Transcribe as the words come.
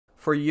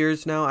For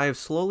years now, I have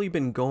slowly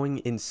been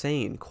going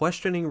insane,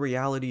 questioning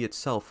reality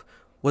itself.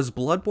 Was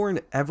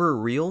Bloodborne ever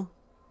real?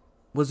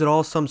 Was it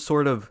all some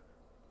sort of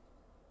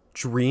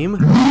dream?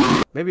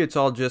 Maybe it's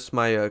all just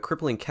my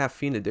crippling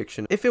caffeine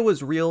addiction. If it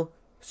was real,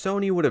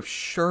 Sony would have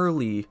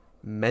surely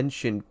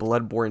mentioned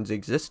Bloodborne's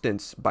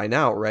existence by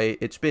now, right?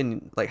 It's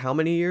been like how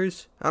many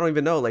years? I don't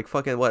even know, like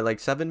fucking what, like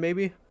 7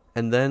 maybe?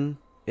 And then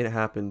it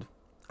happened.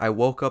 I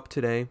woke up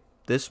today,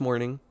 this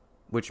morning,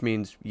 which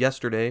means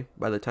yesterday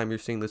by the time you're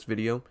seeing this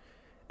video,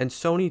 and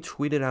Sony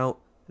tweeted out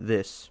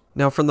this.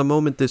 Now, from the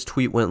moment this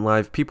tweet went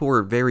live, people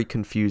were very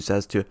confused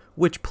as to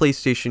which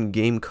PlayStation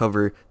game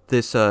cover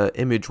this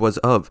image was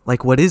of.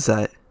 Like, what is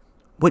that?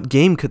 What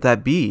game could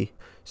that be?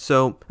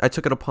 So I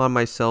took it upon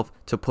myself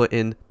to put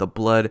in the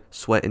blood,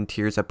 sweat, and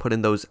tears. I put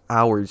in those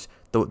hours,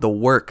 the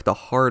work, the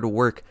hard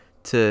work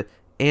to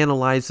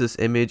analyze this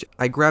image.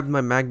 I grabbed my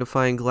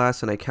magnifying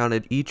glass and I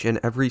counted each and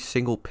every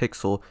single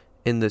pixel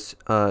in this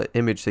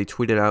image they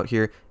tweeted out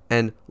here,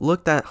 and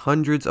looked at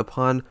hundreds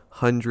upon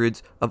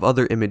hundreds of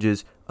other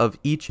images of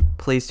each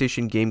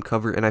PlayStation game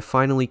cover, and I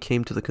finally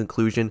came to the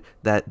conclusion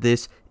that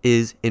this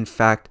is in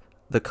fact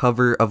the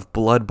cover of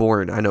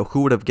Bloodborne. I know,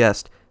 who would have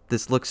guessed?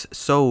 This looks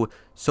so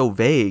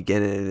vague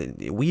and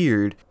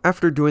weird.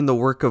 After doing the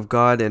work of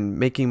God and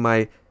making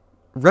my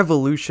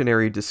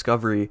revolutionary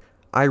discovery,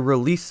 I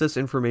released this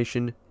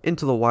information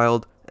into the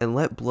wild and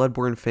let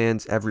Bloodborne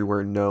fans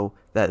everywhere know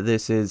that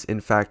this is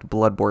in fact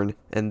Bloodborne,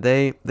 and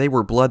they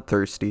were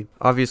bloodthirsty.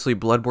 Obviously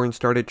Bloodborne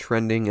started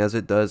trending as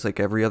it does like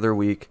every other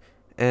week,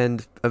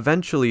 and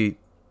eventually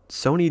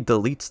Sony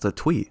deletes the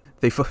tweet.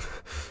 They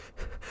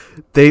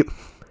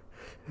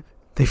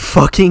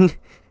fucking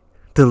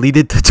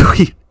deleted the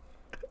tweet.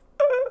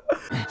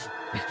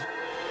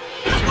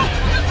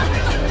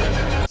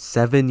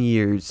 7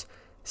 years.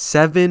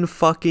 7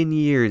 fucking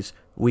years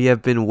we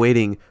have been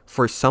waiting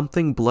for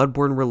something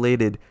Bloodborne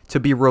related to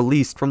be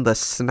released from the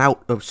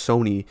snout of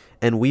Sony,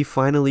 and we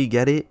finally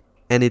get it,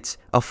 and it's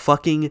a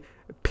fucking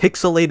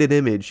pixelated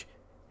image,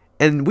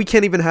 and we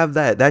can't even have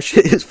that. That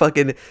shit is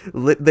fucking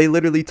they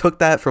literally took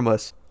that from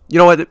us. You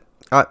know what?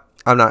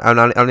 I'm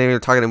not even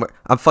talking anymore.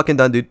 I'm fucking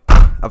done, dude.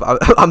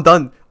 I'm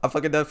done. I'm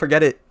fucking done.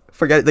 Forget it.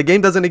 The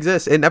game doesn't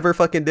exist. It never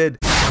fucking did.